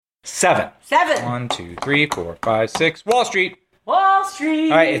7. 7. 1, 2, 3, 4, 5, 6. Wall Street. Wall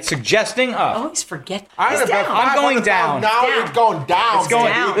Street. All right, it's suggesting up. I always forget. I It's down. I'm going down. Now Down. it's going down. It's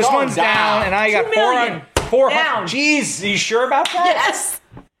going, down. This one's down, and I got 2 million. 400. Down. Jeez, are you sure about that? Yes.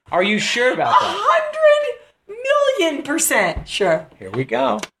 Are you sure about that? 100,000,000% sure. Here we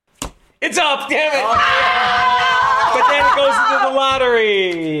go. It's up, damn it. But then it goes into the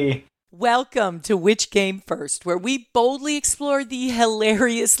lottery. Welcome to Which Game First, where we boldly explore the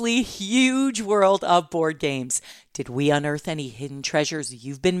hilariously huge world of board games. Did we unearth any hidden treasures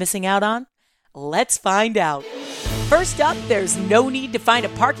you've been missing out on? Let's find out. First up, there's no need to find a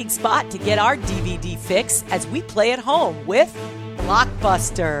parking spot to get our DVD fix as we play at home with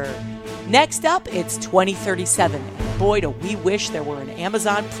Blockbuster. Next up, it's 2037, and boy, do we wish there were an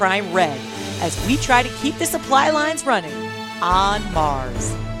Amazon Prime Red as we try to keep the supply lines running on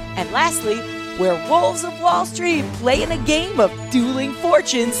Mars. And lastly, we're Wolves of Wall Street playing a game of dueling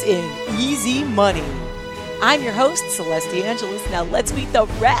fortunes in easy money. I'm your host, Celeste Angeles. Now let's meet the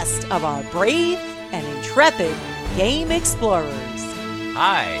rest of our brave and intrepid game explorers.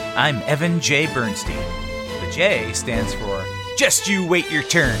 Hi, I'm Evan J. Bernstein. The J stands for Just You Wait Your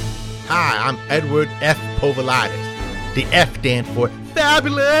Turn. Hi, I'm Edward F. Povolitis. The F stands for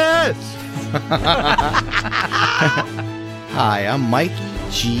Fabulous. Hi, I'm Mikey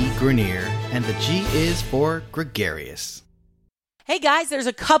G. Grenier, and the G is for gregarious. Hey guys, there's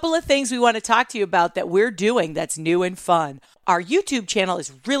a couple of things we want to talk to you about that we're doing that's new and fun. Our YouTube channel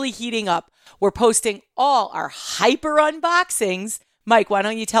is really heating up. We're posting all our hyper unboxings. Mike, why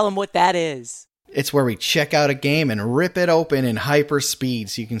don't you tell them what that is? It's where we check out a game and rip it open in hyper speed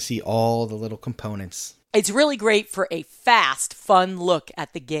so you can see all the little components. It's really great for a fast, fun look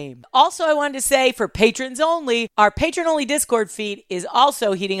at the game. Also, I wanted to say for patrons only, our patron-only Discord feed is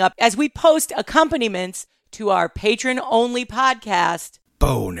also heating up as we post accompaniments to our patron-only podcast.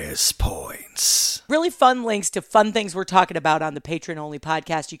 Bonus points. Really fun links to fun things we're talking about on the patron-only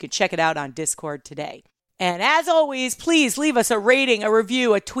podcast. You can check it out on Discord today. And as always, please leave us a rating, a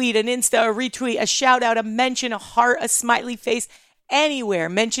review, a tweet, an Insta, a retweet, a shout-out, a mention, a heart, a smiley face, anywhere.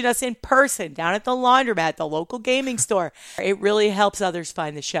 Mention us in person, down at the laundromat, the local gaming store. It really helps others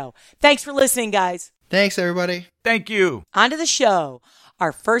find the show. Thanks for listening, guys. Thanks, everybody. Thank you. On to the show.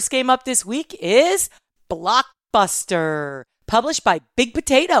 Our first game up this week is Blockbuster, published by Big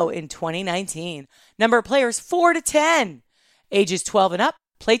Potato in 2019. Number of players, 4 to 10. Ages 12 and up.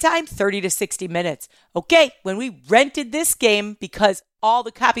 Playtime, 30 to 60 minutes. Okay, when we rented this game because all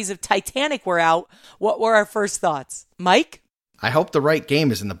the copies of Titanic were out, what were our first thoughts? Mike? I hope the right game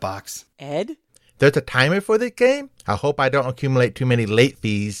is in the box. Ed? There's a timer for this game? I hope I don't accumulate too many late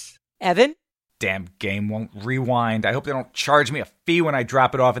fees. Evan? Damn game won't rewind. I hope they don't charge me a fee when I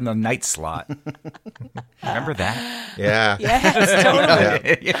drop it off in the night slot. Remember that? Yeah. Yes,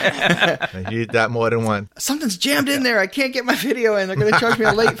 totally. Yeah. I used that more than one. Something's jammed in there. I can't get my video in. They're going to charge me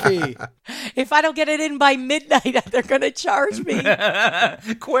a late fee. If I don't get it in by midnight, they're going to charge me.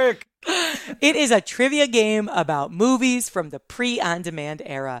 Quick. It is a trivia game about movies from the pre-on-demand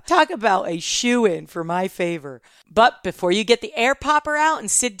era. Talk about a shoe-in for my favor. But before you get the air popper out and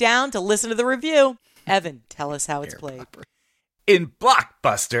sit down to listen to the review, Evan, tell us how it's played. In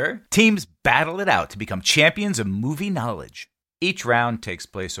Blockbuster, teams battle it out to become champions of movie knowledge. Each round takes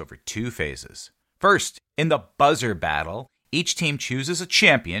place over 2 phases. First, in the buzzer battle, each team chooses a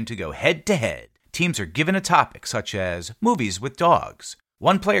champion to go head-to-head. Teams are given a topic such as movies with dogs.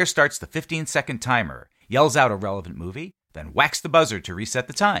 One player starts the 15-second timer, yells out a relevant movie, then whacks the buzzer to reset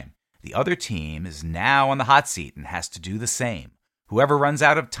the time. The other team is now on the hot seat and has to do the same. Whoever runs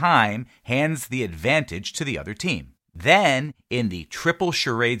out of time hands the advantage to the other team. Then, in the Triple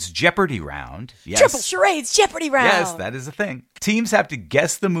Charades Jeopardy round... Yes, Triple Charades Jeopardy round! Yes, that is a thing. Teams have to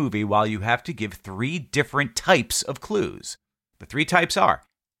guess the movie while you have to give 3 different types of clues. The 3 types are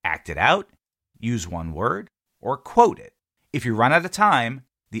act it out, use one word, or quote it. If you run out of time,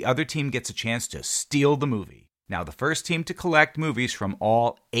 the other team gets a chance to steal the movie. Now, the first team to collect movies from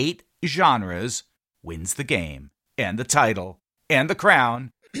all 8 genres wins the game, and the title, and the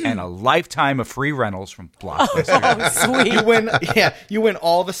crown, and a lifetime of free rentals from Blockbuster. Oh, sweet. You win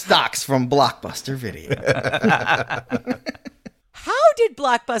all the stocks from Blockbuster Video. How did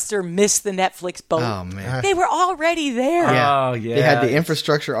Blockbuster miss the Netflix boat? Oh, man. They were already there. Oh, yeah. They had the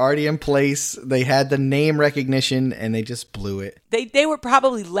infrastructure already in place. They had the name recognition, and they just blew it. They were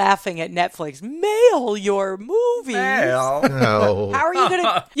probably laughing at Netflix. Mail your movies. Well, No. How are you going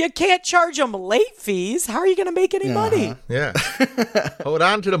to... You can't charge them late fees. How are you going to make any money? Yeah. Hold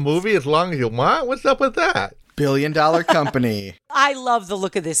on to the movie as long as you want? What's up with that? billion-dollar company. I love the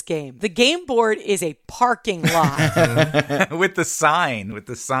look of this game. The game board is a parking lot. with the sign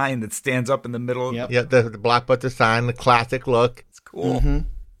that stands up in the middle. Yep. Yeah, the Blockbuster sign, the classic look. It's cool. Mm-hmm.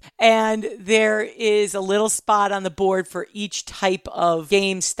 And there is a little spot on the board for each type of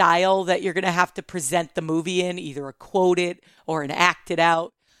game style that you're going to have to present the movie in, either a quote it or an act it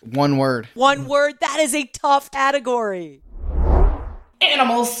out. One word. One word, that is a tough category.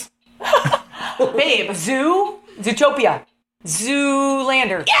 Animals. Babe, zoo, Zootopia,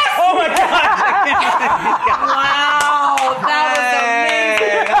 Zoolander. Yes! Oh my God! Wow,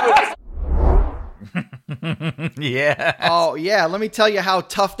 that was amazing. Yeah. Oh, yeah. Let me tell you how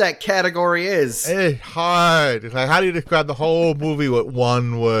tough that category is. It's hard. It's like, how do you describe the whole movie with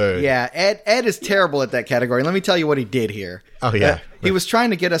one word? Yeah, Ed is terrible at that category. Let me tell you what he did here. Oh, yeah. He was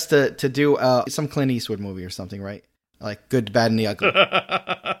trying to get us to do some Clint Eastwood movie or something, right? Like Good, Bad, and the Ugly.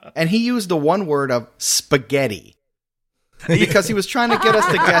 And he used the one word of spaghetti. Because he was trying to get us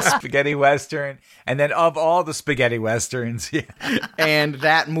to guess. Spaghetti Western. And then of all the spaghetti Westerns, yeah. And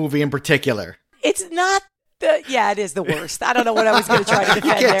that movie in particular. It's not it is the worst. I don't know what I was going to try to You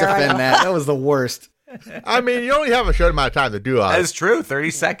defend can't there. defend that. That was the worst. I mean, you only have a short amount of time to do all That's true.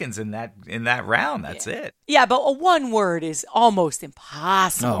 30 seconds in that round. That's it. Yeah, but a one word is almost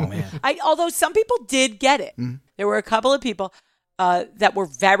impossible. Oh, man. Although some people did get it. Mm-hmm. There were a couple of people that were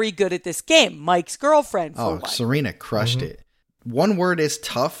very good at this game. Mike's girlfriend, for one. Serena crushed it. One word is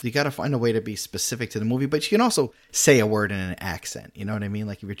tough. You got to find a way to be specific to the movie, but you can also say a word in an accent. You know what I mean?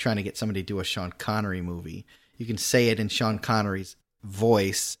 Like if you're trying to get somebody to do a Sean Connery movie, you can say it in Sean Connery's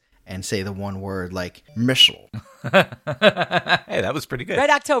voice and say the one word like missile. Hey, that was pretty good.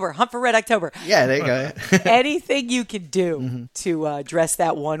 Red October, Hunt for Red October. Yeah, there you go. Anything you can do to dress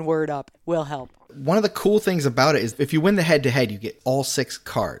that one word up will help. One of the cool things about it is if you win the head-to-head, you get all 6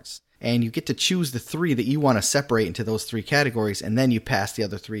 cards. And you get to choose the 3 that you want to separate into those 3 categories, and then you pass the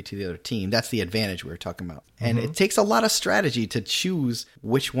other 3 to the other team. That's the advantage we were talking about. And it takes a lot of strategy to choose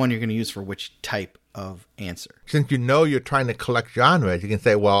which one you're going to use for which type of answer. Since you know you're trying to collect genres, you can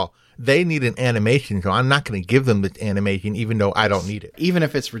say, well, they need an animation, so I'm not going to give them this animation even though I don't need it. Even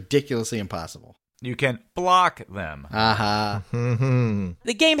if it's ridiculously impossible. You can block them. Aha.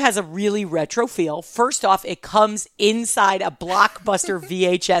 The game has a really retro feel. First off, it comes inside a Blockbuster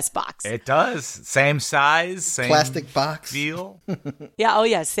VHS box. It does. Same size, same Plastic box. feel.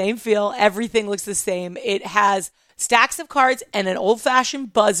 Yeah, same feel. Everything looks the same. It has stacks of cards and an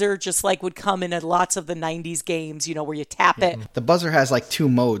old-fashioned buzzer, just like would come in lots of the 90s games, where you tap it. The buzzer has like 2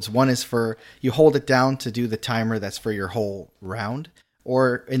 modes. One is for you hold it down to do the timer that's for your whole round.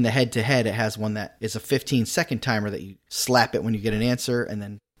 Or in the head-to-head, it has one that is a 15-second timer that you slap it when you get an answer and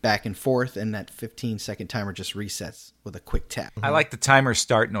then back and forth, and that 15-second timer just resets with a quick tap. I like the timer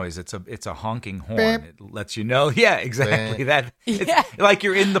start noise. It's a honking horn. It lets you know. Yeah, exactly. It's like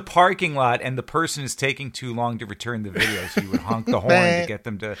you're in the parking lot and the person is taking too long to return the video, so you would honk the horn to get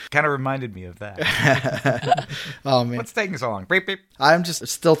them to. Kind of reminded me of that. Oh man, What's taking so long? Beep, beep. I'm just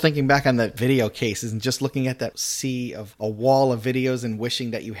still thinking back on the video cases and just looking at that sea of a wall of videos and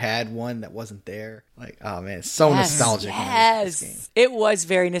wishing that you had one that wasn't there. Like, oh man, it's so nostalgic. Yes, This game. it was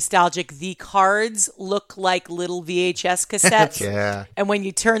very nostalgic. The cards look like little VHS cassettes. Yeah. And when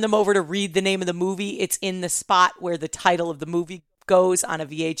you turn them over to read the name of the movie, it's in the spot where the title of the movie goes on a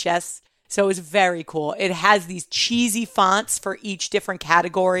VHS. So it was very cool. It has these cheesy fonts for each different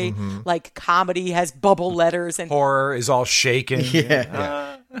category. Like comedy has bubble letters and Horror is all shaken.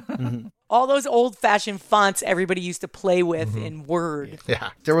 Yeah. all those old-fashioned fonts everybody used to play with in Word. Yeah.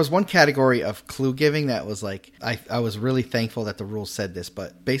 There was one category of clue giving that was like, I was really thankful that the rules said this,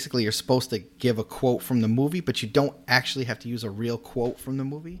 but basically you're supposed to give a quote from the movie, but you don't actually have to use a real quote from the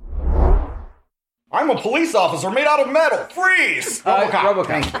movie. I'm a police officer made out of metal. Freeze! RoboCop.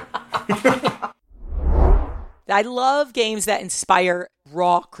 Thank you. I love games that inspire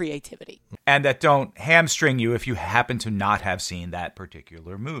raw creativity. And that don't hamstring you if you happen to not have seen that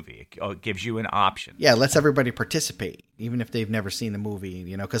particular movie. It gives you an option. Yeah, it lets everybody participate, even if they've never seen the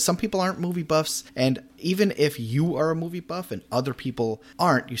movie, because some people aren't movie buffs. And even if you are a movie buff and other people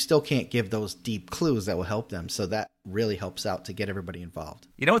aren't, you still can't give those deep clues that will help them. So that really helps out to get everybody involved.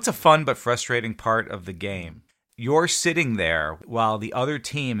 It's a fun but frustrating part of the game. You're sitting there while the other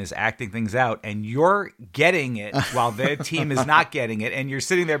team is acting things out, and you're getting it while their team is not getting it, and you're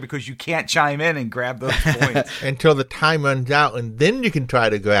sitting there because you can't chime in and grab those points. Until the time runs out, and then you can try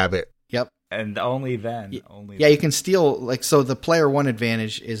to grab it. Yep. And only then. Yeah, you can steal, so the player one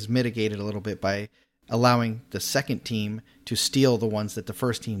advantage is mitigated a little bit by allowing the second team to steal the ones that the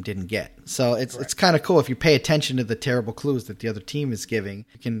first team didn't get. So it's kind of cool. If you pay attention to the terrible clues that the other team is giving,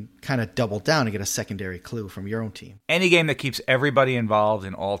 you can kind of double down and get a secondary clue from your own team. Any game that keeps everybody involved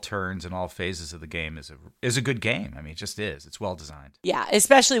in all turns and all phases of the game is a good game. I mean, it just is. It's well designed. Yeah,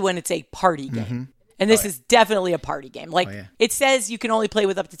 especially when it's a party game. And this is definitely a party game. Like, it says you can only play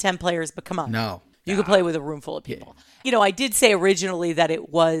with up to 10 players, but come on. No. You could play with a room full of people. Yeah. You know, I did say originally that it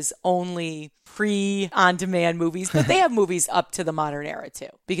was only pre-on-demand movies, but they have movies up to the modern era too,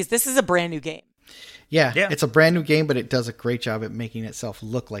 because this is a brand new game. Yeah, it's a brand new game, but it does a great job at making itself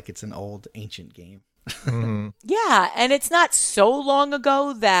look like it's an old, ancient game. Yeah, and it's not so long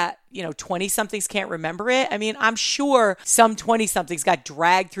ago that, 20-somethings can't remember it. I mean, I'm sure some 20-somethings got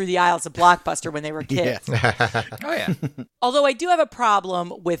dragged through the aisles of Blockbuster when they were kids. Yeah. Oh, yeah. Although I do have a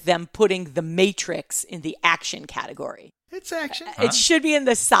problem with them putting The Matrix in the action category. It's action. It should be in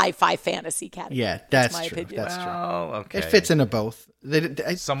the sci-fi fantasy category. Yeah, that's my true. opinion. That's true. Oh, okay. It fits into both.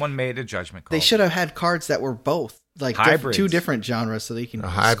 Someone made a judgment call. They should have had cards that were both, like two different genres, so that you can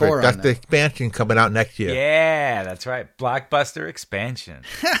score on That's them. the expansion coming out next year. Yeah, that's right. Blockbuster expansion.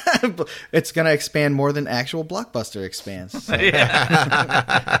 It's going to expand more than actual Blockbuster expands. So.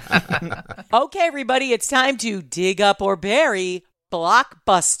 Okay, everybody, it's time to dig up or bury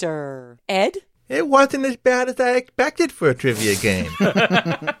Blockbuster. Ed? It wasn't as bad as I expected for a trivia game.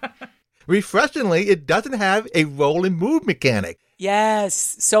 Refreshingly, it doesn't have a roll and move mechanic.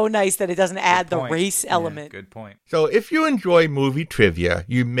 Yes, so nice that it doesn't add the race element. Good point. So if you enjoy movie trivia,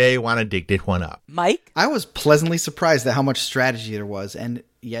 you may want to dig this one up. Mike? I was pleasantly surprised at how much strategy there was, and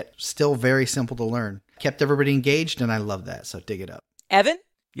yet still very simple to learn. Kept everybody engaged, and I love that, so dig it up. Evan?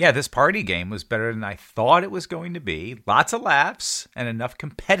 Yeah, this party game was better than I thought it was going to be. Lots of laughs and enough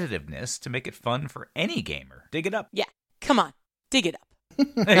competitiveness to make it fun for any gamer. Dig it up. Yeah, come on, dig it up.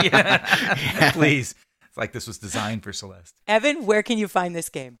 Please. It's like this was designed for Celeste. Evan, where can you find this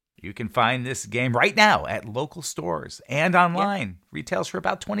game? You can find this game right now at local stores and online. Retails for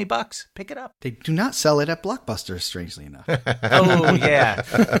about $20. Pick it up. They do not sell it at Blockbuster, strangely enough. Oh, yeah.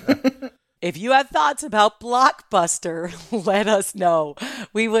 If you have thoughts about Blockbuster, let us know.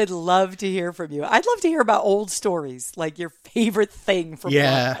 We would love to hear from you. I'd love to hear about old stories, like your favorite thing from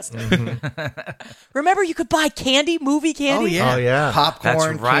Blockbuster. Mm-hmm. Remember, you could buy candy, movie candy? Oh, yeah.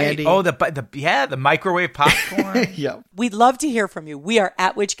 Popcorn, That's right. candy. Oh, the microwave popcorn. Yep. We'd love to hear from you. We are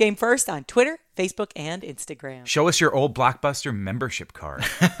at Which Game First on Twitter, Facebook, and Instagram. Show us your old Blockbuster membership card.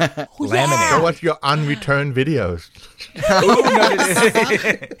 Laminate. Show us your unreturned videos.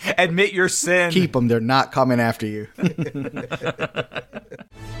 Admit your sin. Keep them. They're not coming after you.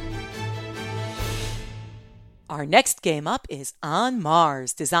 Our next game up is On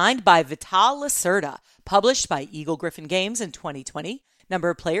Mars, designed by Vital Lacerda, published by Eagle Gryphon Games in 2020. Number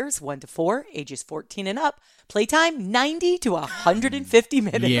of players, 1 to 4, ages 14 and up. Playtime, 90 to 150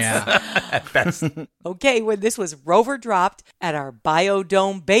 minutes. Yeah. Best. Okay, when this was rover dropped at our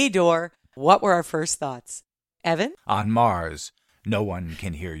Biodome Bay Door, what were our first thoughts? Evan? On Mars, no one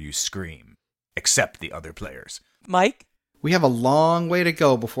can hear you scream, except the other players. Mike? We have a long way to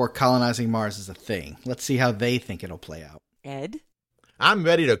go before colonizing Mars is a thing. Let's see how they think it'll play out. Ed? I'm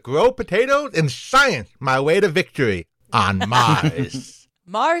ready to grow potatoes and science my way to victory on Mars.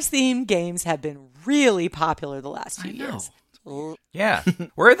 Mars-themed games have been really popular the last few years. Yeah.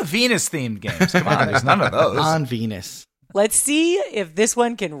 Where are the Venus-themed games? Come on, there's none of those. On Venus. Let's see if this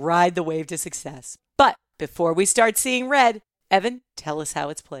one can ride the wave to success. But before we start seeing red, Evan, tell us how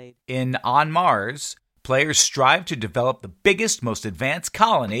it's played. In On Mars, players strive to develop the biggest, most advanced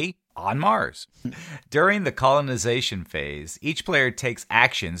colony on Mars. During the colonization phase, each player takes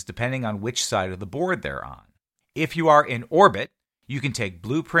actions depending on which side of the board they're on. If you are in orbit, you can take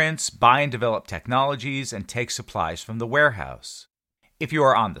blueprints, buy and develop technologies, and take supplies from the warehouse. If you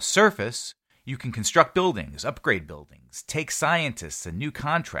are on the surface, you can construct buildings, upgrade buildings, take scientists and new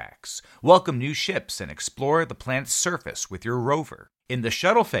contracts, welcome new ships, and explore the planet's surface with your rover. In the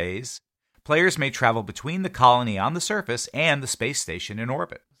shuttle phase, players may travel between the colony on the surface and the space station in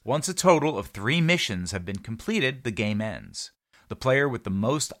orbit. Once a total of 3 missions have been completed, the game ends. The player with the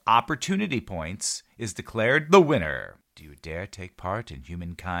most opportunity points is declared the winner. Do you dare take part in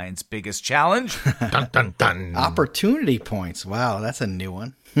humankind's biggest challenge? Dun, dun, dun. Opportunity points. Wow, that's a new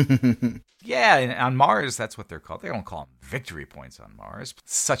one. Yeah, and on Mars, that's what they're called. They don't call them victory points on Mars.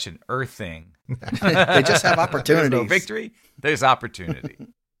 It's such an Earth thing. They just have opportunities. There's no victory, there's opportunity.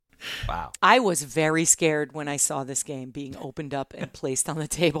 Wow. I was very scared when I saw this game being opened up and placed on the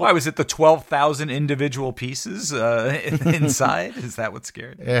table. Why was it the 12,000 individual pieces inside? Is that what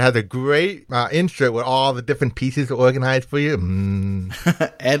scared you? It has a great insert with all the different pieces organized for you.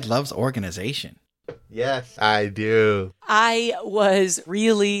 Ed loves organization. Yes, I do. I was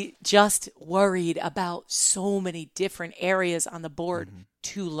really just worried about so many different areas on the board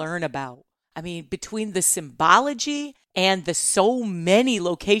to learn about. I mean, between the symbology and the so many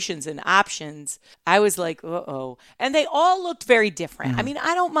locations and options, I was like, uh-oh. And they all looked very different. I mean,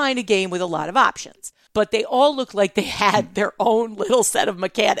 I don't mind a game with a lot of options, but they all looked like they had their own little set of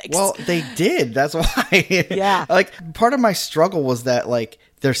mechanics. Well, they did. That's why. Yeah. Like, part of my struggle was that, like,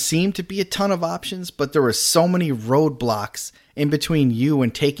 there seemed to be a ton of options, but there were so many roadblocks in between you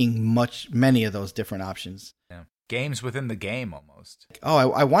and taking many of those different options. Yeah. Games within the game, almost.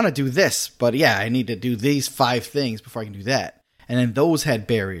 Oh, I want to do this, but yeah, I need to do these 5 things before I can do that. And then those had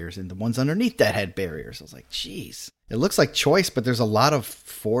barriers, and the ones underneath that had barriers. I was like, geez. It looks like choice, but there's a lot of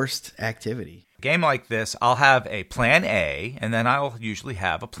forced activity. A game like this, I'll have a plan A, and then I'll usually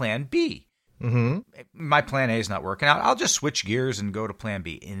have a plan B. Mm-hmm. My plan A is not working out. I'll just switch gears and go to plan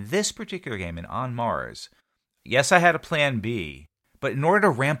B. In this particular game, in On Mars, yes, I had a plan B, but in order to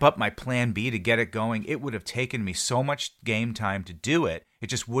ramp up my plan B to get it going, it would have taken me so much game time to do it. It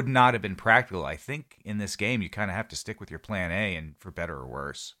just would not have been practical. I think in this game, you kind of have to stick with your plan A, and for better or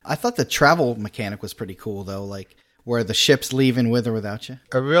worse. I thought the travel mechanic was pretty cool, though, like where the ship's leaving with or without you.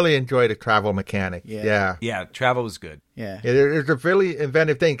 I really enjoyed the travel mechanic. Yeah. Yeah, travel was good. Yeah. It's a really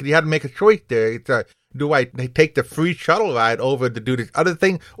inventive thing because you had to make a choice there. It's do I take the free shuttle ride over to do this other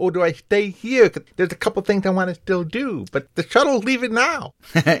thing, or do I stay here? 'Cause there's a couple things I want to still do, but the shuttle's leaving now.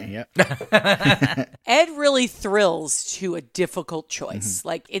 Yeah. Ed really thrills to a difficult choice.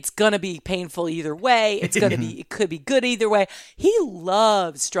 Like, it's going to be painful either way. It could be good either way. He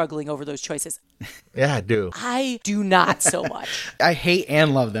loves struggling over those choices. Yeah, I do. I do not so much. I hate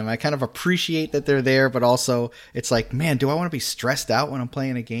and love them. I kind of appreciate that they're there, but also it's like, man, do I want to be stressed out when I'm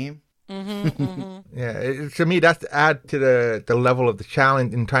playing a game? Yeah, to me, that's to add to the level of the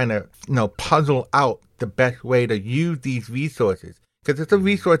challenge in trying to, puzzle out the best way to use these resources. Because it's a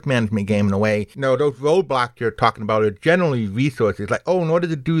resource management game in a way. Those roadblocks you're talking about are generally resources. Like, in order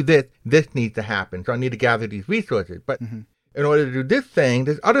to do this, this needs to happen. So I need to gather these resources. But in order to do this thing,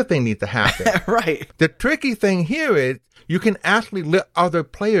 this other thing needs to happen. Right. The tricky thing here is you can actually let other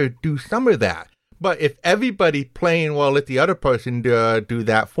players do some of that. But if everybody playing will let the other person do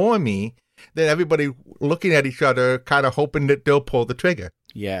that for me, then everybody looking at each other kind of hoping that they'll pull the trigger.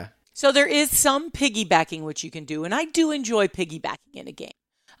 Yeah. So there is some piggybacking which you can do, and I do enjoy piggybacking in a game.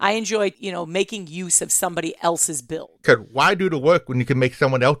 I enjoy, making use of somebody else's build. Because why do the work when you can make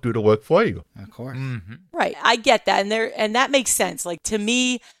someone else do the work for you? Of course. Mm-hmm. Right. I get that. And that makes sense. Like, to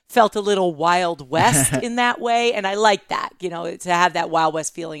me, felt a little Wild West in that way. And I like that, to have that Wild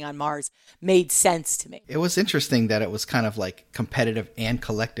West feeling on Mars made sense to me. It was interesting that it was kind of like competitive and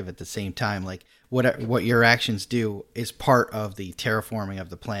collective at the same time. Like what your actions do is part of the terraforming of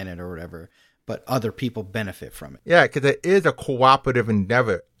the planet or whatever, but other people benefit from it. Yeah, because it is a cooperative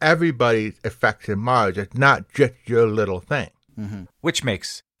endeavor. Everybody's affects in Mars. It's not just your little thing. Mm-hmm. Which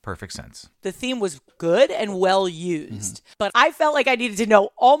makes perfect sense. The theme was good and well used, but I felt like I needed to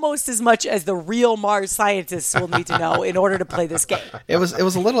know almost as much as the real Mars scientists will need to know in order to play this game. It was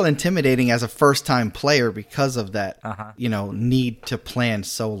a little intimidating as a first-time player because of that, need to plan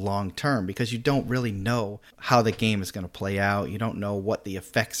so long-term, because you don't really know how the game is going to play out. You don't know what the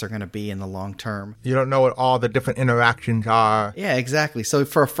effects are going to be in the long term. You don't know what all the different interactions are. Yeah, exactly. So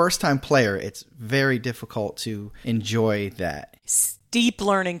for a first-time player, it's very difficult to enjoy that. Steep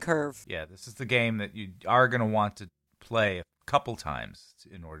learning curve. Yeah, this is the game that you are going to want to play a couple times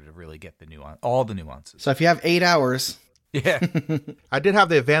in order to really get all the nuances. So if you have 8 hours... Yeah. I did have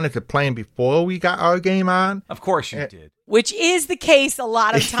the advantage of playing before we got our game on. Of course you did. Which is the case a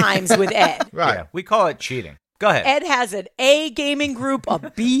lot of times with Ed. Right. Yeah, we call it cheating. Go ahead. Ed has an A gaming group,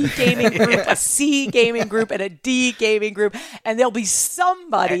 a B gaming group, a C gaming group, and a D gaming group. And there'll be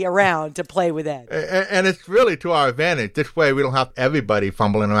somebody around to play with Ed. And it's really to our advantage. This way we don't have everybody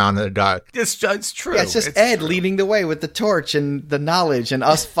fumbling around in the dark. It's true. Yeah, it's just Ed leading the way with the torch and the knowledge and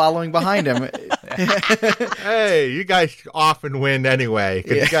us following behind him. Hey, you guys often win anyway,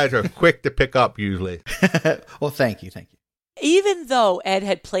 because you guys are quick to pick up usually. Well, thank you. Even though Ed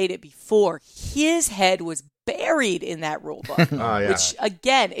had played it before, his head was buried in that rule book. Oh, yeah. Which,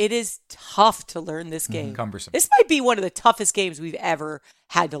 again, it is tough to learn this game. Cumbersome. This might be one of the toughest games we've ever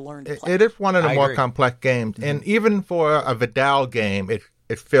had to learn to play. It is one of the I more agree. complex games. And even for a Vidal game,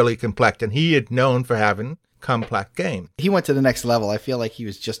 it's fairly complex. And he is known for having complex games. He went to the next level. I feel like he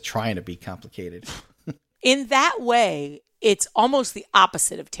was just trying to be complicated. In that way, it's almost the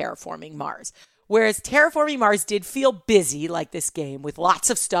opposite of Terraforming Mars. Whereas Terraforming Mars did feel busy, like this game, with lots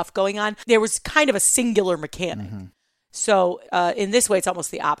of stuff going on, there was kind of a singular mechanic. So in this way, it's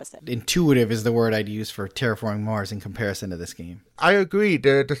almost the opposite. Intuitive is the word I'd use for Terraforming Mars in comparison to this game. I agree.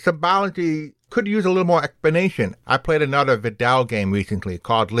 The symbology could use a little more explanation. I played another Vidal game recently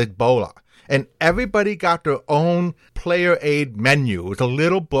called Lisboa, and everybody got their own player aid menu. It was a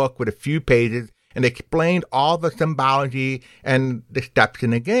little book with a few pages, and explained all the symbology and the steps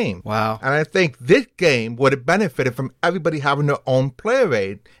in the game. Wow. And I think this game would have benefited from everybody having their own player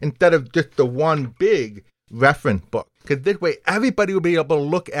aid instead of just the one big reference book. Because this way, everybody will be able to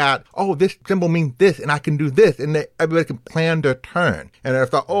look at, oh, this symbol means this, and I can do this, and everybody can plan their turn. And I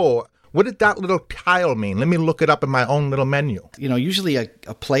thought, oh, what did that little tile mean? Let me look it up in my own little menu. You know, usually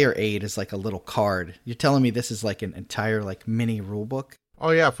a player aid is like a little card. You're telling me this is like an entire like mini rule book? Oh,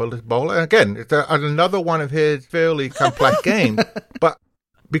 yeah, for Lisboa. Again, it's another one of his fairly complex games. But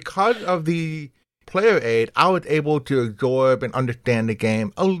because of the player aid, I was able to absorb and understand the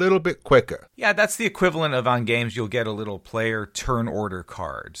game a little bit quicker. Yeah, that's the equivalent of on games you'll get a little player turn order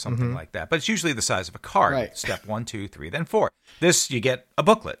card, something like that. But it's usually the size of a card. Right. Step 1, 2, 3, then 4. This, you get a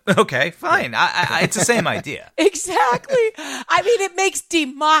booklet. Okay, fine. It's the same idea. Exactly. I mean, it makes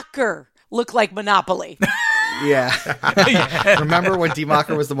Democker look like Monopoly. Yeah. Remember when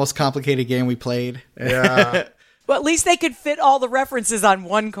Democker was the most complicated game we played? Yeah. Well, at least they could fit all the references on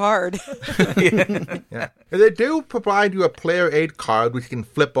one card. Yeah. They do provide you a player aid card which you can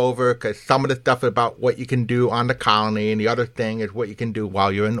flip over because some of the stuff is about what you can do on the colony and the other thing is what you can do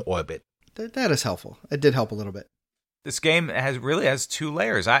while you're in orbit. That is helpful. It did help a little bit. This game really has 2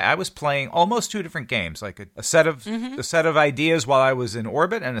 layers. I was playing almost 2 different games, like a set of ideas while I was in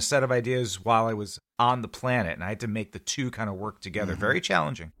orbit and a set of ideas while I was on the planet, and I had to make the 2 kind of work together. Very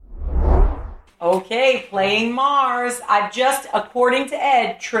challenging. Okay, playing Mars. I've just, according to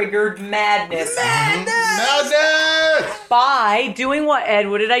Ed, triggered madness. Madness! By doing what, Ed?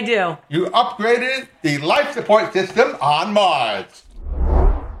 What did I do? You upgraded the life support system on Mars.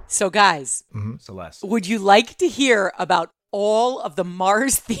 So, guys, Celeste. would you like to hear about all of the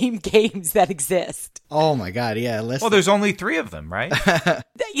Mars-themed games that exist? Oh my God, yeah. Well, there's only 3 of them, right?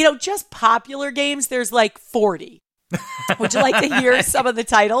 You know, just popular games, there's like 40. Would you like to hear some of the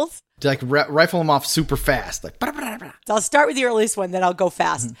titles? Like rifle them off super fast. Like, So I'll start with the earliest one, then I'll go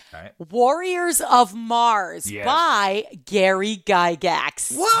fast. All right. Warriors of Mars by Gary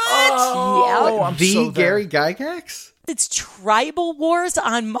Gygax. What? Oh, I'm the so there. Gary Gygax? It's Tribal Wars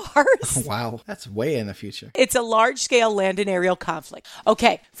on Mars. Wow, that's way in the future. It's a large-scale land and aerial conflict.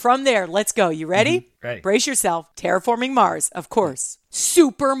 Okay, from there, let's go. You ready? Ready. Brace yourself. Terraforming Mars, of course.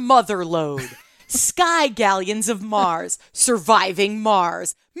 Super Motherload. Sky Galleons of Mars. Surviving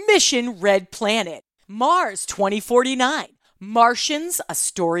Mars. Mission Red Planet. Mars 2049. Martians, A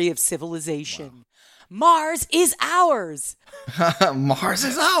Story of Civilization. Mars is Ours. Mars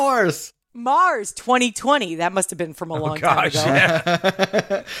is ours. Mars 2020. That must have been from a long time ago.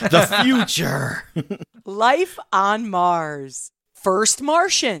 The future. Life on Mars. First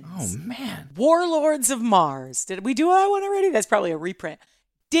Martians. Oh, man. Warlords of Mars. Did we do that one already? That's probably a reprint.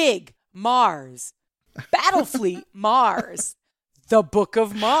 Dig Mars. Battlefleet Mars. The Book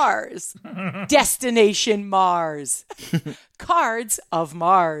of Mars. Destination Mars. Cards of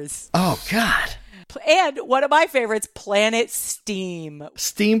Mars. Oh, God. And one of my favorites, Planet Steam.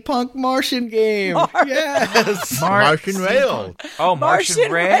 Steampunk Martian game. Mars. Yes. Martian Rails. Oh, Martian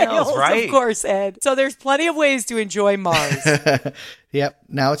Rails, right? Of course, Ed. So there's plenty of ways to enjoy Mars. Yep.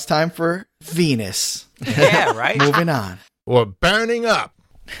 Now it's time for Venus. Yeah, right? Moving on. We're burning up.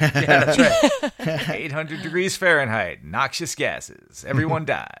 Yeah, that's right. 800 degrees Fahrenheit, noxious gases. Everyone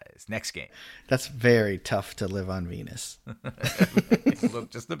dies. Next game. That's very tough to live on Venus. Look,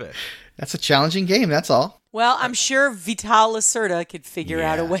 just a bit. That's a challenging game, that's all. Well, I'm sure Vital Lacerda could figure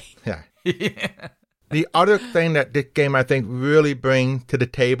out a way. Yeah. The other thing that this game, I think, really brings to the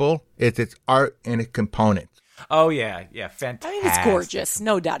table is its art and its components. Oh, yeah. Yeah, I fantastic. mean, it's gorgeous.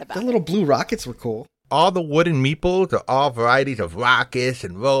 No doubt about The it. little blue rockets were cool. All the wooden meeples are all varieties of rockets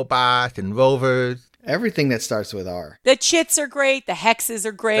and robots and rovers. Everything that starts with R. The chits are great. The hexes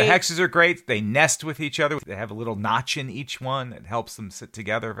are great. The hexes are great. They nest with each other. They have a little notch in each one that helps them sit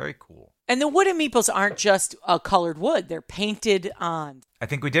together. Very cool. And the wooden meeples aren't just colored wood. They're painted on. I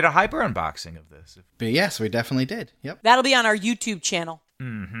think we did a hyper unboxing of this. But yes, we definitely did. Yep. That'll be on our YouTube channel.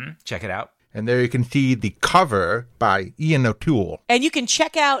 Check it out. And there you can see the cover by Ian O'Toole. And you can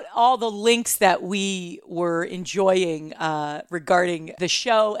check out all the links that we were enjoying regarding the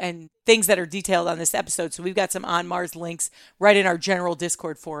show and things that are detailed on this episode. So we've got some On Mars links right in our general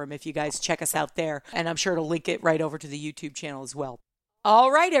Discord forum if you guys check us out there. And I'm sure to link it right over to the YouTube channel as well.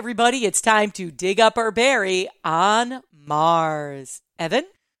 All right, everybody, it's time to dig up our berry on Mars. Evan?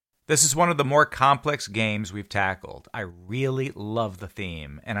 This is one of the more complex games we've tackled. I really love the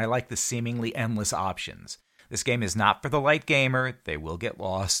theme, and I like the seemingly endless options. This game is not for the light gamer. They will get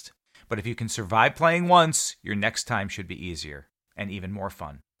lost. But if you can survive playing once, your next time should be easier and even more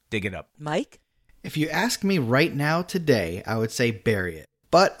fun. Dig it up. Mike? If you ask me right now today, I would say bury it.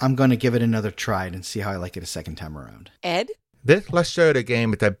 But I'm going to give it another try and see how I like it a second time around. Ed? This Lacerda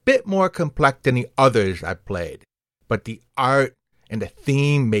game is a bit more complex than the others I've played, but the art and the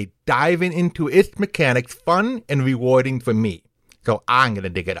theme made diving into its mechanics fun and rewarding for me. So I'm going to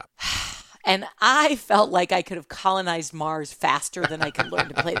dig it up. And I felt like I could have colonized Mars faster than I could learn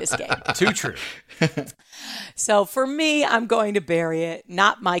to play this game. Too true. So for me, I'm going to bury it.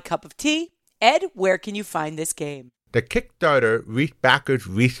 Not my cup of tea. Ed, where can you find this game? The Kickstarter reached backers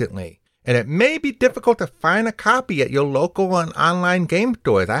recently, and it may be difficult to find a copy at your local and online game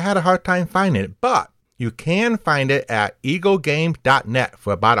stores. I had a hard time finding it, but you can find it at eaglegames.net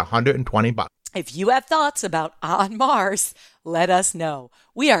for about $120. If you have thoughts about On Mars, let us know.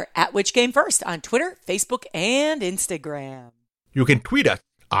 We are at Which Game First on Twitter, Facebook, and Instagram. You can tweet us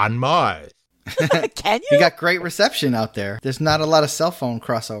on Mars. Can you? You got great reception out there. There's not a lot of cell phone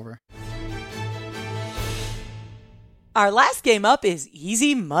crossover. Our last game up is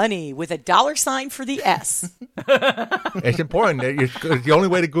Easy Money with a $ for the S. It's important. It's the only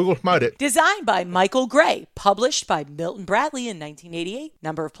way to Google Smart it. Designed by Michael Gray, published by Milton Bradley in 1988.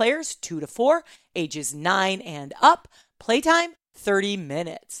 Number of players, 2 to 4, ages 9 and up. Playtime, 30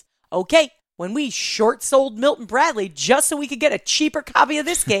 minutes. Okay, when we short sold Milton Bradley just so we could get a cheaper copy of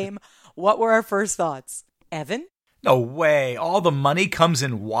this game, what were our first thoughts? Evan? No way. All the money comes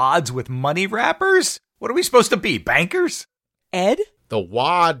in wads with money wrappers? What are we supposed to be, bankers? Ed? The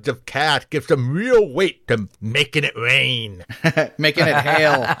wads of cash give some real weight to making it rain. Making it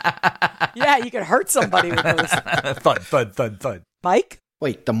hail. Yeah, you could hurt somebody with those. Thud, thud, thud, thud. Mike?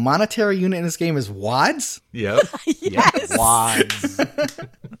 Wait, the monetary unit in this game is wads? Yep. Yes. Wads.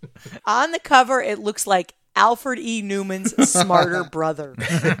 On the cover, it looks like Alfred E. Newman's smarter brother.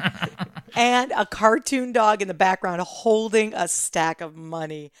 And a cartoon dog in the background holding a stack of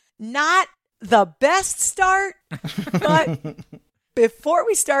money. Not the best start, but before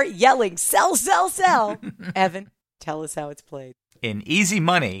we start yelling, sell, sell, sell, Evan, tell us how it's played. In Easy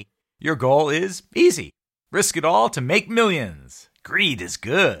Money, your goal is easy. Risk it all to make millions. Greed is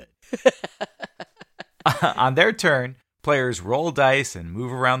good. On their turn, players roll dice and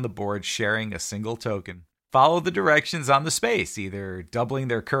move around the board sharing a single token. Follow the directions on the space, either doubling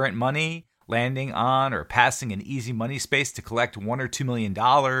their current money, landing on or passing an easy money space to collect $1 or $2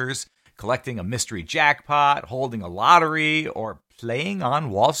 million, collecting a mystery jackpot, holding a lottery, or playing on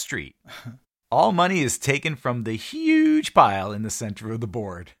Wall Street. All money is taken from the huge pile in the center of the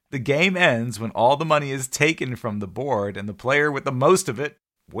board. The game ends when all the money is taken from the board and the player with the most of it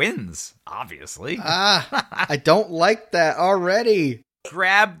wins, obviously. I don't like that already.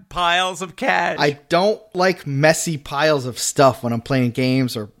 Grab piles of cash. I don't like messy piles of stuff when I'm playing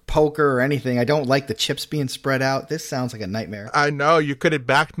games or poker or anything. I don't like the chips being spread out. This sounds like a nightmare. I know. You could have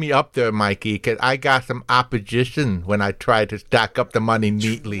backed me up there, Mikey, because I got some opposition when I tried to stack up the money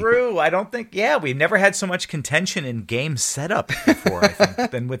neatly. True. I don't think, we've never had so much contention in game setup before, I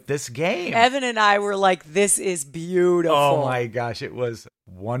think, than with this game. Evan and I were like, this is beautiful. Oh my gosh, it was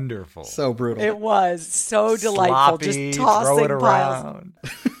wonderful. So brutal. It was so delightful. Sloppy, just tossing throw it piles. around.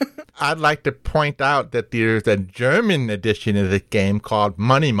 I'd like to point out that there's a German edition of this game called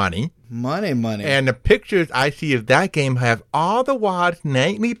Money Money. Money. And the pictures I see of that game have all the wads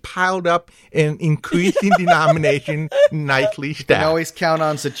neatly piled up in increasing denomination, nicely You can stacked. always count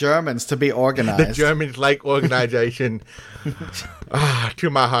on the Germans to be The organized. Germans like organization. To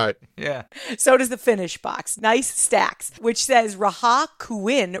my heart. Yeah. So does the finish box. Nice stacks, which says Raha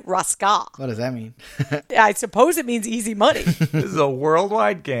Kuin Raska. What does that mean? I suppose it means easy money. This is a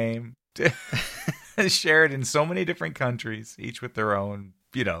worldwide game shared in so many different countries, each with their own,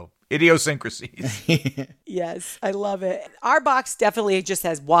 idiosyncrasies. Yes, I love it. Our box definitely just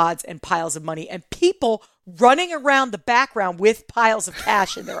has wads and piles of money and people running around the background with piles of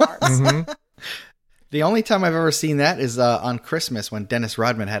cash in their arms. The only time I've ever seen that is on Christmas when Dennis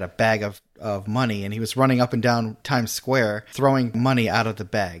Rodman had a bag of money and he was running up and down Times Square throwing money out of the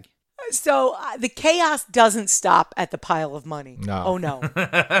bag. So the chaos doesn't stop at the pile of money. No. Oh, no.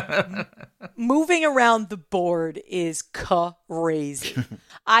 Moving around the board is crazy.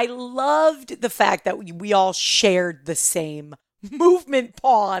 I loved the fact that we all shared the same movement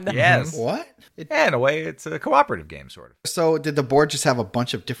pawn. Yes. What? Yeah, in a way, it's a cooperative game, sort of. So did the board just have a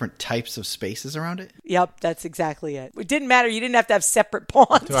bunch of different types of spaces around it? Yep, that's exactly it. It didn't matter. You didn't have to have separate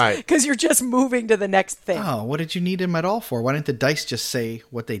pawns. Right. Because you're just moving to the next thing. Oh, what did you need them at all for? Why didn't the dice just say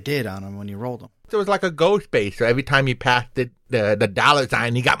what they did on them when you rolled them? So it was like a go space. So every time you passed the dollar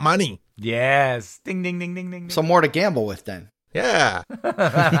sign, you got money. Yes. Ding, ding, ding, ding, ding. So more to gamble with then. Yeah.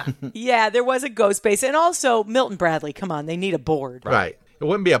 Yeah, there was a ghost space. And also, Milton Bradley, come on, they need a board. Right. It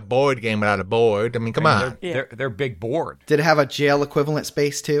wouldn't be a board game without a board. I mean, come on. They're big board. Did it have a jail equivalent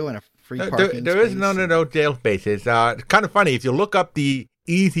space too and a free parking There space? is none of those jail spaces. It's kind of funny. If you look up the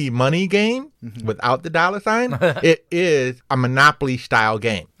Easy Money game without the dollar sign, it is a Monopoly style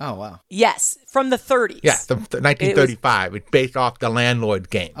game. Oh, wow. Yes, from the 30s. Yeah, the 1935. It's based off the Landlord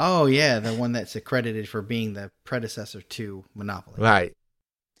game. Oh, yeah, the one that's accredited for being the predecessor to Monopoly. Right.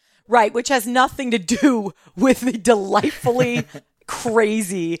 Right, which has nothing to do with the delightfully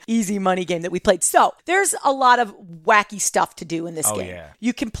crazy easy money game that we played. So there's a lot of wacky stuff to do in this game. Yeah.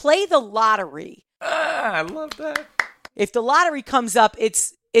 You can play the lottery. I love that. If the lottery comes up,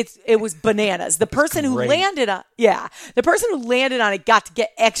 it was bananas. The person who landed on it got to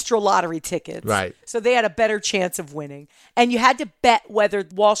get extra lottery tickets. Right. So they had a better chance of winning. And you had to bet whether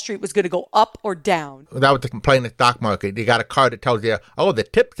Wall Street was going to go up or down. That was playing the stock market. You got a card that tells you, oh, the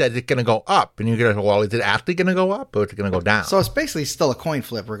tip says it's going to go up. And you're going to go, well, is it actually going to go up or is it going to go down? So it's basically still a coin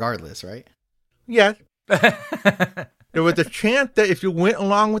flip regardless, right? Yes. There was a chance that if you went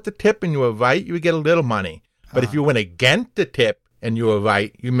along with the tip and you were right, you would get a little money. But if you went against the tip and you were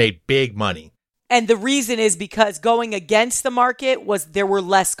right, you made big money. And the reason is because going against the market was there were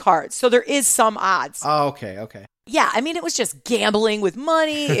less cards. So there is some odds. Oh, okay. Yeah, I mean, it was just gambling with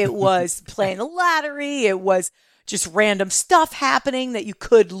money. It was playing the lottery. It was just random stuff happening that you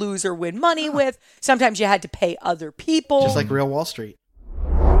could lose or win money with. Sometimes you had to pay other people. Just like real Wall Street.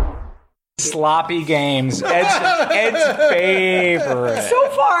 Sloppy games. Ed's favorite. So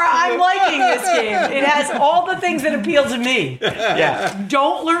far, I'm liking this game. It has all the things that appeal to me. Yeah.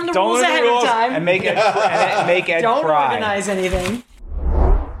 Don't learn the Don't rules learn the ahead rules of time. and make Ed Don't cry. organize anything.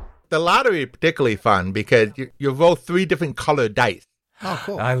 The lottery is particularly fun because you roll 3 different colored dice. Oh,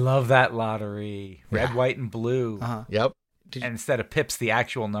 cool. I love that lottery. Red, white, and blue. Uh-huh. Yep. And instead of pips, the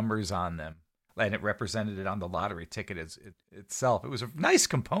actual numbers on them. And it represented it on the lottery ticket itself. It was a nice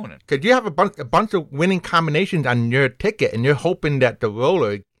component. Because you have a bunch of winning combinations on your ticket, and you're hoping that the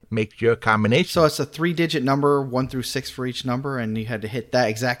roller makes your combination. So it's a 3-digit number, 1 through 6 for each number, and you had to hit that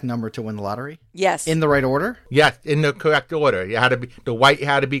exact number to win the lottery? Yes. In the right order? Yes, in the correct order. You had to be, the white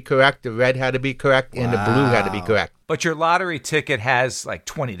had to be correct, the red had to be correct, and the blue had to be correct. But your lottery ticket has like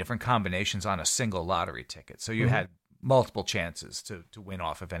 20 different combinations on a single lottery ticket. So you had multiple chances to win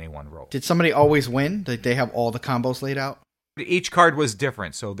off of any one roll. Did somebody always win? Did they have all the combos laid out? Each card was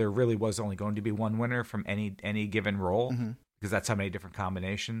different, so there really was only going to be one winner from any given roll, because that's how many different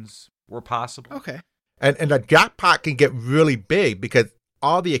combinations were possible. Okay. And the jackpot can get really big because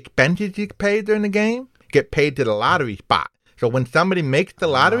all the expenses you pay during the game get paid to the lottery spot. So when somebody makes the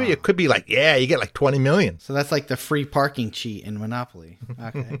lottery, it could be like, yeah, you get like 20 million. So that's like the free parking cheat in Monopoly.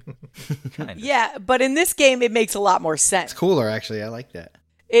 Okay. Yeah, but in this game, it makes a lot more sense. It's cooler, actually. I like that.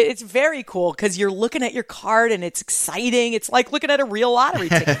 It's very cool because you're looking at your card and it's exciting. It's like looking at a real lottery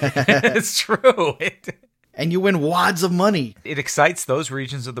ticket. It's true. And you win wads of money. It excites those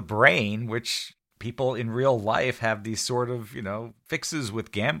regions of the brain, which people in real life have these sort of, fixes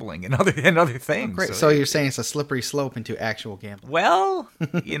with gambling and other things. Oh, great. So you're saying it's a slippery slope into actual gambling. Well,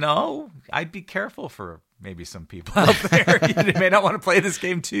 I'd be careful for maybe some people out there. You may not want to play this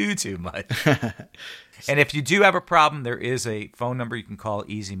game too much. And if you do have a problem, there is a phone number you can call,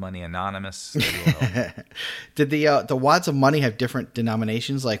 Easy Money Anonymous. Did the wads of money have different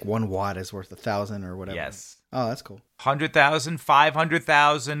denominations? Like 1 wad is worth 1,000 or whatever? Yes. Oh, that's cool. 100,000,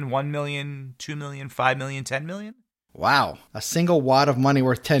 500,000, 1 million, 2 million, 5 million, 10 million. Wow. A single wad of money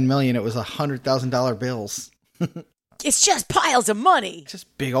worth 10 million. It was $100,000 bills. It's just piles of money.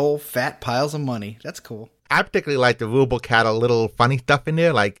 Just big old fat piles of money. That's cool. I particularly like the rulebook had a little funny stuff in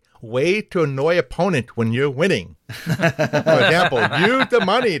there, like way to annoy opponent when you're winning. For example, use the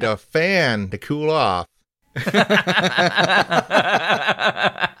money to fan to cool off.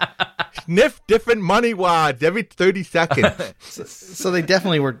 Sniff different money wads every 30 seconds. So they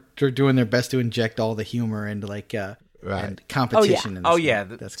definitely were doing their best to inject all the humor and and competition. In this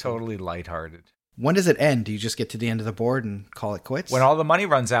game. That's totally lighthearted. When does it end? Do you just get to the end of the board and call it quits? When all the money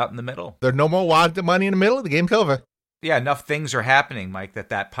runs out in the middle. There's no more wads of money in the middle. The game's over. Yeah, enough things are happening, Mike,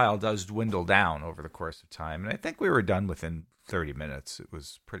 that pile does dwindle down over the course of time. And I think we were done within 30 minutes. It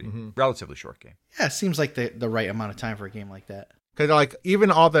was pretty relatively short game. Yeah, it seems like the right amount of time for a game like that. Because, like,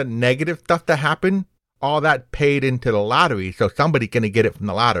 even all the negative stuff that happened, all that paid into the lottery, so somebody's going to get it from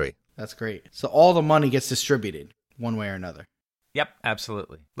the lottery. That's great. So all the money gets distributed one way or another. Yep,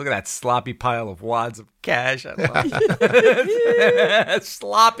 absolutely. Look at that sloppy pile of wads of cash. I love it.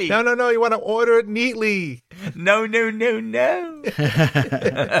 Sloppy. No. You want to order it neatly. No.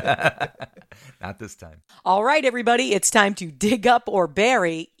 Not this time. All right, everybody, it's time to dig up or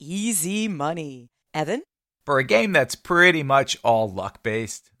bury easy money. Evan? For a game that's pretty much all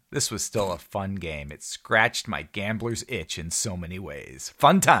luck-based, this was still a fun game. It scratched my gambler's itch in so many ways.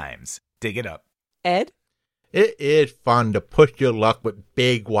 Fun times. Dig it up. Ed? It is fun to push your luck with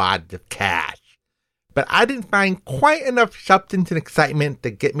big wads of cash. But I didn't find quite enough substance and excitement to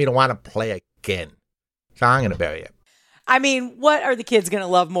get me to want to play again. So I'm going to bury it. I mean, what are the kids going to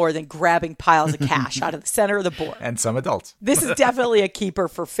love more than grabbing piles of cash out of the center of the board? And some adults. This is definitely a keeper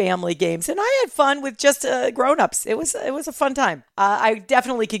for family games. And I had fun with just grown-ups. It was a fun time. I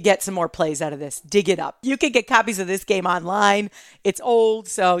definitely could get some more plays out of this. Dig it up. You can get copies of this game online. It's old,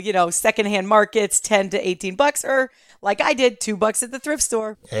 so, secondhand markets, $10 to $18, or like I did, $2 at the thrift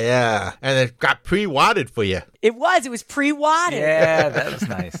store. Yeah, and it got pre-wadded for you. It was pre-wadded. Yeah, that was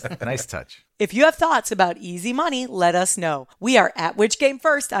nice. Nice touch. If you have thoughts about easy money, let us know. We are at Which Game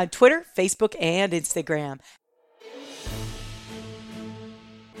First on Twitter, Facebook, and Instagram.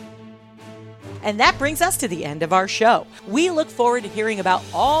 And that brings us to the end of our show. We look forward to hearing about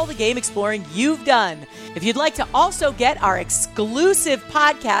all the game exploring you've done. If you'd like to also get our exclusive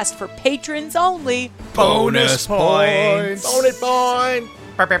podcast for patrons only, Bonus points. Bonus points.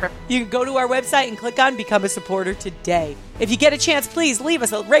 you can go to our website and click on Become a Supporter today. If you get a chance, please leave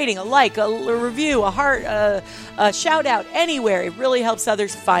us a rating, a like, a review, a heart, a shout out anywhere. It really helps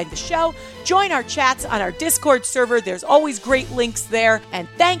others find the show. Join our chats on our Discord server. There's always great links there. And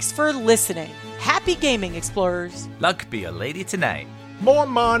thanks for listening. Happy gaming, explorers. Luck be a lady tonight. More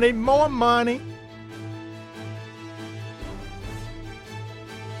money, more money.